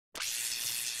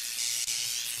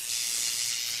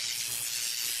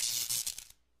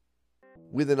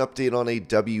with an update on a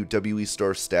WWE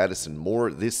star status and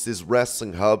more. This is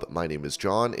Wrestling Hub. My name is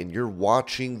John, and you're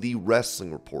watching the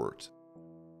Wrestling Report.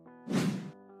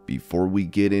 Before we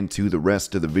get into the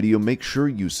rest of the video, make sure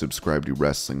you subscribe to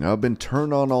Wrestling Hub and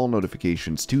turn on all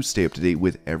notifications to stay up to date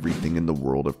with everything in the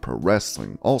world of pro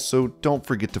wrestling. Also, don't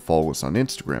forget to follow us on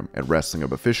Instagram at Wrestling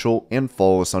Hub Official and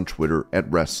follow us on Twitter at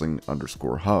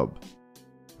Wrestling_Hub.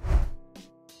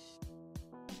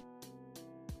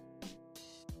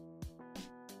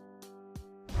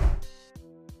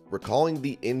 Recalling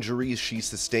the injuries she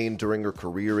sustained during her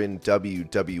career in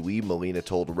WWE, Melina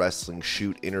told Wrestling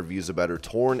Shoot interviews about her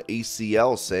torn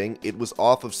ACL, saying, "It was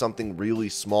off of something really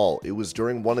small. It was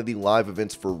during one of the live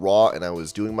events for Raw, and I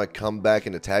was doing my comeback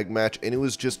in a tag match, and it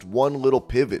was just one little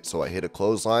pivot. So I hit a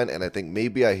clothesline, and I think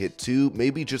maybe I hit two,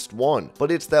 maybe just one.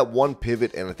 But it's that one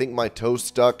pivot, and I think my toe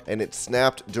stuck, and it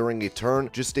snapped during a turn.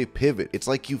 Just a pivot. It's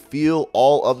like you feel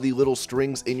all of the little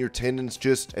strings in your tendons.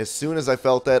 Just as soon as I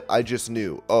felt that, I just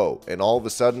knew, oh, and all of a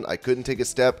sudden I couldn't take a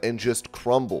step and just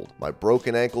crumbled. My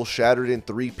broken ankle shattered in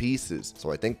 3 pieces,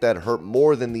 so I think that hurt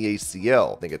more than the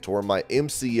ACL. I think I tore my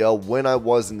MCL when I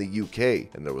was in the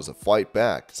UK, and there was a flight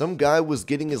back. Some guy was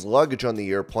getting his luggage on the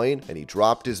airplane, and he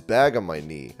dropped his bag on my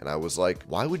knee, and I was like,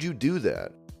 why would you do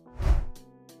that?"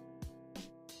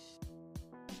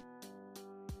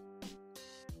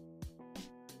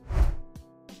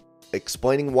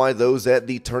 Explaining why those at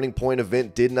the Turning Point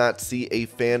event did not see a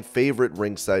fan favorite,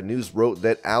 Ringside News wrote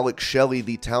that Shelley,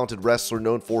 the talented wrestler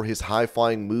known for his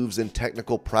high-flying moves and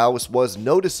technical prowess, was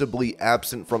noticeably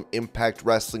absent from Impact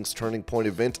Wrestling's Turning Point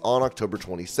event on October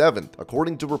 27th.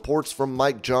 According to reports from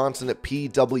Mike Johnson at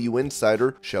PW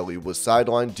Insider, Shelley was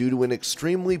sidelined due to an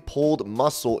extremely pulled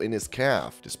muscle in his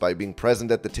calf. Despite being present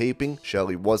at the taping,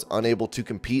 Shelley was unable to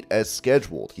compete as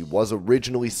scheduled. He was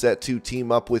originally set to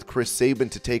team up with Chris Sabin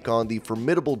to take on the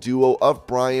formidable duo of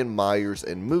Brian Myers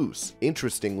and Moose.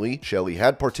 Interestingly, Shelley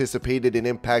had participated in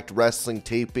Impact Wrestling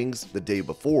tapings the day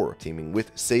before, teaming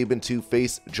with Sabin to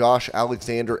face Josh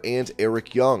Alexander and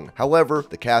Eric Young. However,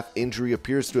 the calf injury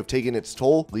appears to have taken its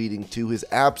toll, leading to his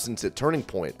absence at Turning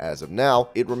Point. As of now,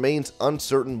 it remains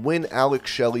uncertain when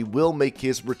Shelley will make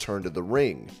his return to the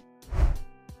ring.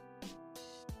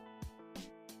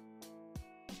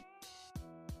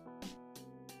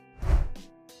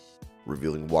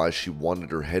 Revealing why she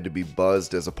wanted her head to be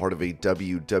buzzed as a part of a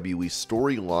WWE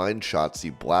storyline,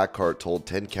 Shotzi Blackheart told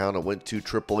 10 Count, "I went to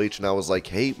Triple H and I was like,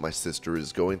 hey, my sister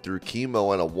is going through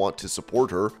chemo and I want to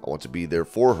support her. I want to be there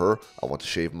for her. I want to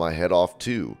shave my head off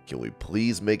too. Can we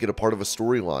please make it a part of a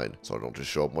storyline so I don't just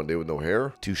show up one day with no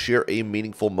hair?" To share a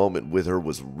meaningful moment with her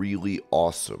was really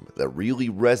awesome. That really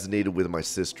resonated with my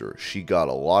sister. She got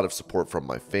a lot of support from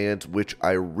my fans, which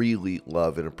I really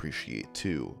love and appreciate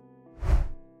too.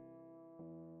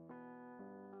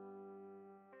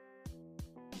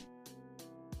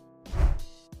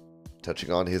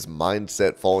 Touching on his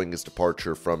mindset following his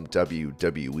departure from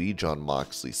WWE, Jon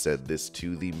Moxley said this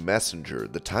to The Messenger: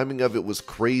 "The timing of it was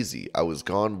crazy. I was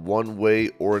gone one way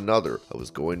or another. I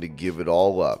was going to give it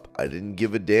all up. I didn't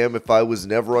give a damn if I was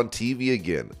never on TV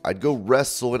again. I'd go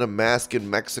wrestle in a mask in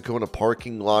Mexico in a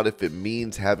parking lot if it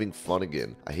means having fun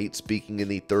again. I hate speaking in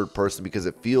the third person because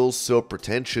it feels so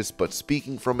pretentious, but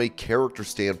speaking from a character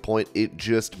standpoint, it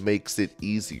just makes it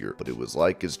easier. But it was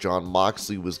like as Jon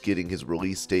Moxley was getting his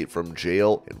release date from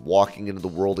jail and walking into the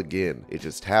world again. It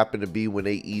just happened to be when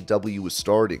AEW was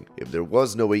starting. If there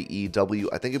was no AEW,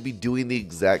 I think I'd be doing the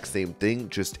exact same thing,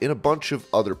 just in a bunch of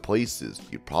other places.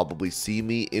 You'd probably see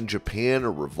me in Japan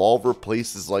or Revolver,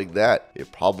 places like that.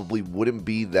 It probably wouldn't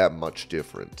be that much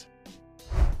different."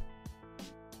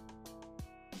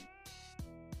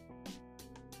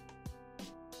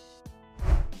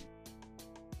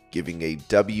 Giving a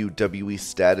WWE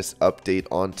status update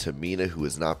on Tamina, who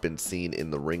has not been seen in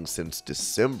the ring since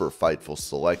December, Fightful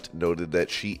Select noted that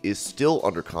she is still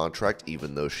under contract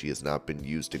even though she has not been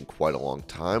used in quite a long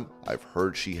time. I've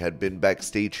heard she had been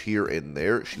backstage here and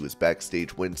there. She was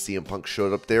backstage when CM Punk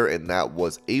showed up there, and that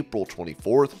was April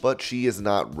 24th, but she has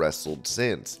not wrestled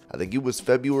since. I think it was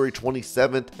February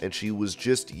 27th, and she was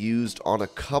just used on a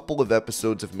couple of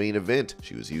episodes of Main Event.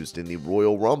 She was used in the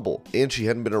Royal Rumble, and she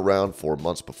hadn't been around for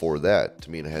months before that.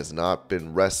 Tamina has not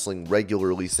been wrestling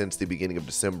regularly since the beginning of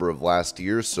December of last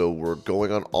year, so we're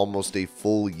going on almost a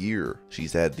full year.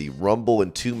 She's had the Rumble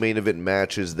and 2 Main Event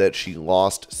matches that she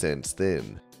lost since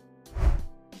then.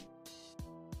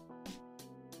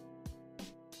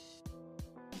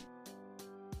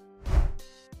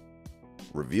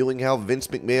 revealing how Vince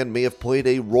McMahon may have played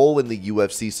a role in the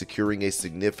UFC securing a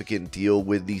significant deal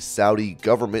with the Saudi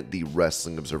government. The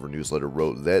Wrestling Observer newsletter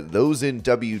wrote that those in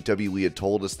WWE had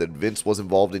told us that Vince was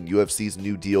involved in UFC's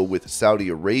new deal with Saudi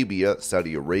Arabia.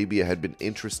 Saudi Arabia had been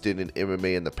interested in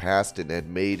MMA in the past and had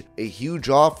made a huge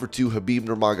offer to Khabib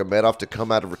Nurmagomedov to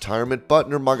come out of retirement, but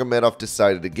Nurmagomedov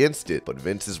decided against it. But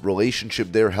Vince's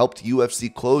relationship there helped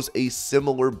UFC close a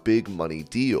similar big money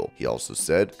deal. He also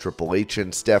said, Triple H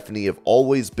and Stephanie have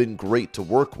always been great to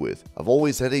work with. I've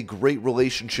always had a great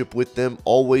relationship with them,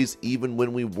 always, even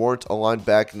when we weren't aligned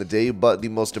back in the day, but the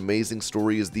most amazing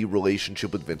story is the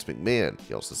relationship with Vince McMahon.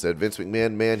 He also said, Vince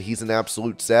McMahon, man, he's an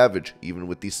absolute savage. Even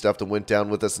with the stuff that went down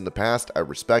with us in the past, I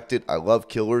respect it. I love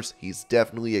killers. He's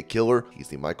definitely a killer. He's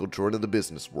the Michael Jordan of the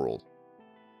business world.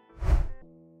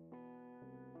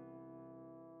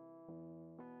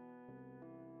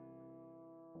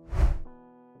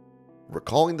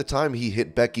 Recalling the time he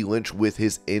hit Becky Lynch with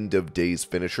his end of days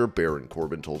finisher, Baron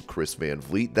Corbin told Chris Van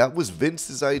Vliet, that was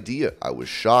Vince's idea. I was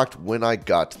shocked when I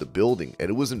got to the building, and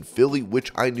it was in Philly, which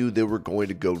I knew they were going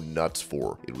to go nuts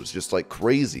for. It was just like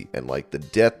crazy, and like the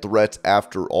death threats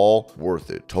after all, worth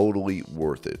it. Totally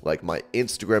worth it. Like my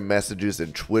Instagram messages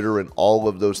and Twitter and all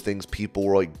of those things, people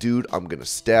were like, dude, I'm gonna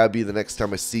stab you the next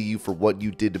time I see you for what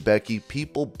you did to Becky.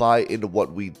 People buy into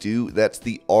what we do. That's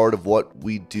the art of what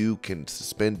we do. Can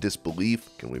suspend disbelief.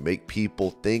 Can we make people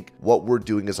think what we're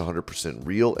doing is 100%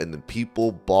 real? And then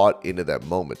people bought into that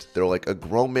moment. They're like, a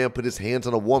grown man put his hands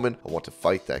on a woman. I want to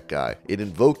fight that guy. It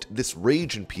invoked this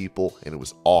rage in people, and it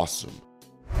was awesome.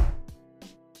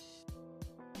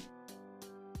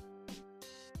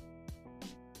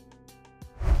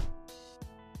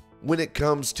 When it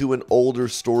comes to an older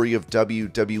story of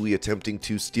WWE attempting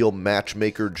to steal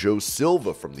matchmaker Joe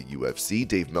Silva from the UFC,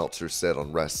 Dave Meltzer said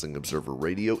on Wrestling Observer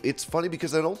Radio, it's funny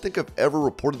because I don't think I've ever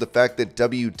reported the fact that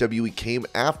WWE came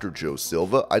after Joe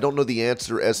Silva. I don't know the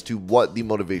answer as to what the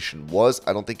motivation was.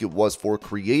 I don't think it was for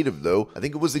creative though. I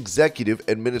think it was executive,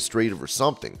 administrative, or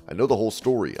something. I know the whole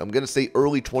story. I'm gonna say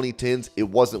early 2010s. It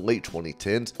wasn't late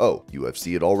 2010s. Oh,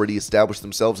 UFC had already established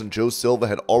themselves and Joe Silva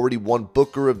had already won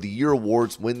Booker of the Year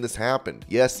awards when this happened.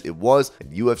 Yes, it was,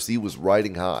 and UFC was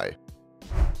riding high.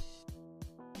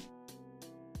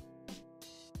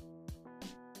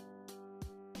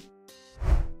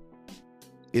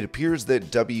 It appears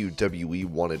that WWE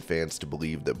wanted fans to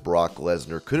believe that Brock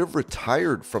Lesnar could have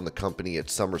retired from the company at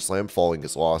SummerSlam following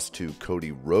his loss to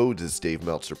Cody Rhodes, as Dave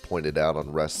Meltzer pointed out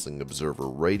on Wrestling Observer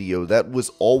Radio. That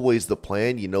was always the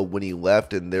plan. You know, when he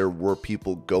left and there were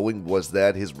people going, was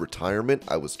that his retirement?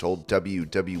 I was told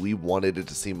WWE wanted it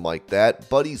to seem like that,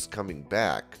 but he's coming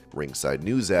back. Ringside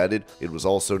News added, it was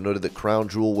also noted that Crown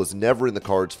Jewel was never in the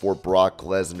cards for Brock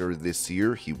Lesnar this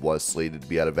year. He was slated to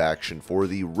be out of action for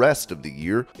the rest of the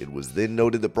year. It was then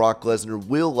noted that Brock Lesnar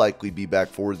will likely be back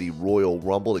for the Royal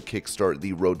Rumble to kickstart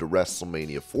the road to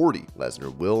WrestleMania 40.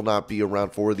 Lesnar will not be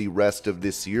around for the rest of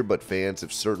this year, but fans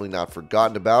have certainly not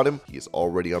forgotten about him. He is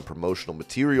already on promotional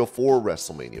material for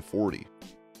WrestleMania 40.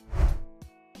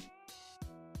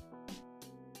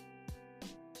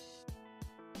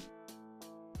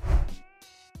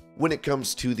 When it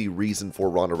comes to the reason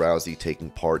for Ronda Rousey taking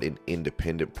part in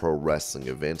independent pro wrestling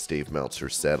events, Dave Meltzer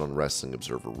said on Wrestling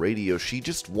Observer Radio, she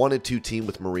just wanted to team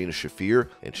with Marina Shafir,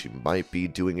 and she might be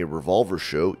doing a Revolver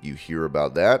show. You hear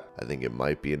about that? I think it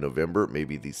might be in November,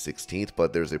 maybe the 16th,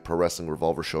 but there's a Pro Wrestling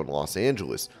Revolver show in Los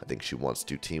Angeles. I think she wants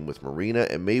to team with Marina,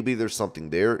 and maybe there's something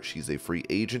there. She's a free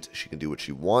agent. She can do what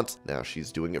she wants. Now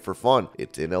she's doing it for fun.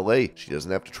 It's in LA. She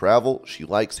doesn't have to travel. She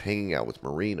likes hanging out with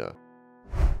Marina.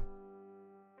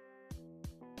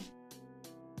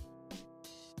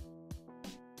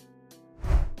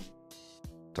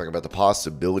 Talking about the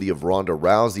possibility of Ronda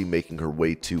Rousey making her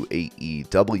way to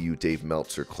AEW, Dave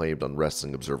Meltzer claimed on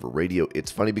Wrestling Observer Radio.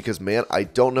 It's funny because, man, I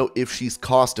don't know if she's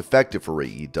cost effective for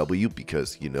AEW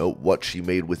because, you know, what she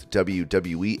made with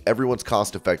WWE, everyone's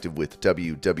cost effective with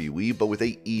WWE, but with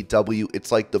AEW,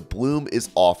 it's like the bloom is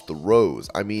off the rose.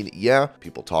 I mean, yeah,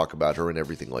 people talk about her and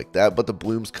everything like that, but the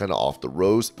bloom's kind of off the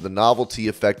rose. The novelty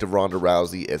effect of Ronda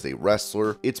Rousey as a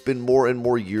wrestler, it's been more and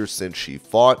more years since she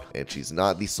fought, and she's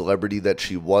not the celebrity that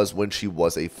she was when she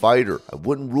was a fighter. I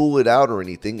wouldn't rule it out or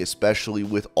anything, especially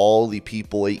with all the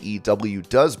people AEW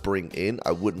does bring in.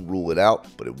 I wouldn't rule it out,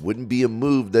 but it wouldn't be a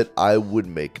move that I would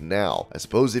make now. I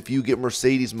suppose if you get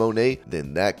Mercedes Moné,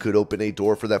 then that could open a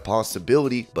door for that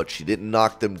possibility, but she didn't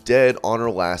knock them dead on her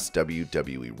last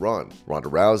WWE run. Ronda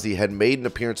Rousey had made an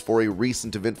appearance for a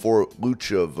recent event for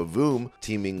Lucha Vavoom,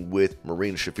 teaming with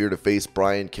Marina Shafir to face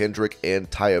Brian Kendrick and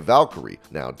Taya Valkyrie.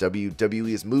 Now,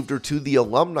 WWE has moved her to the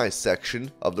alumni section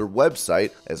of their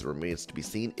website, as it remains to be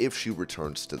seen if she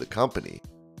returns to the company.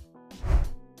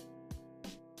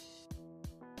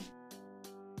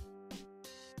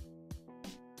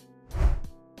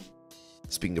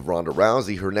 Speaking of Ronda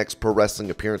Rousey, her next pro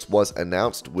wrestling appearance was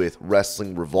announced with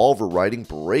Wrestling Revolver writing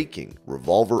breaking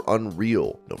Revolver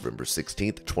Unreal, November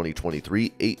 16th,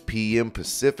 2023, 8 p.m.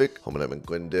 Pacific. Home and I'm in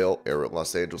Glendale, area of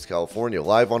Los Angeles, California.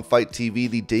 Live on Fight TV,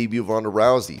 the debut of Ronda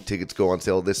Rousey. Tickets go on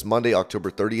sale this Monday, October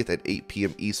 30th at 8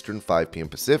 p.m. Eastern, 5 p.m.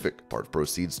 Pacific. Part of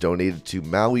proceeds donated to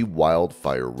Maui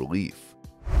Wildfire Relief.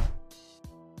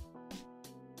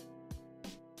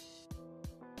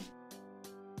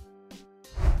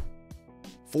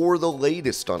 For the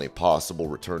latest on a possible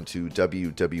return to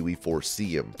WWE for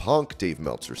CM Punk, Dave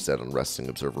Meltzer said on Wrestling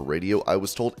Observer Radio, "I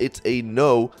was told it's a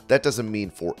no. That doesn't mean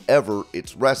forever.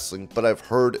 It's wrestling, but I've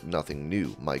heard nothing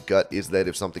new. My gut is that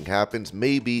if something happens,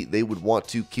 maybe they would want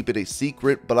to keep it a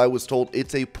secret, but I was told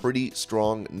it's a pretty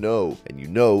strong no, and you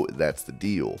know that's the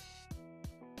deal."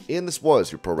 And this was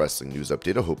your Pro Wrestling News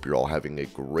Update. I hope you're all having a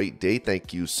great day.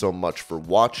 Thank you so much for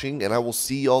watching, and I will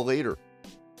see y'all later.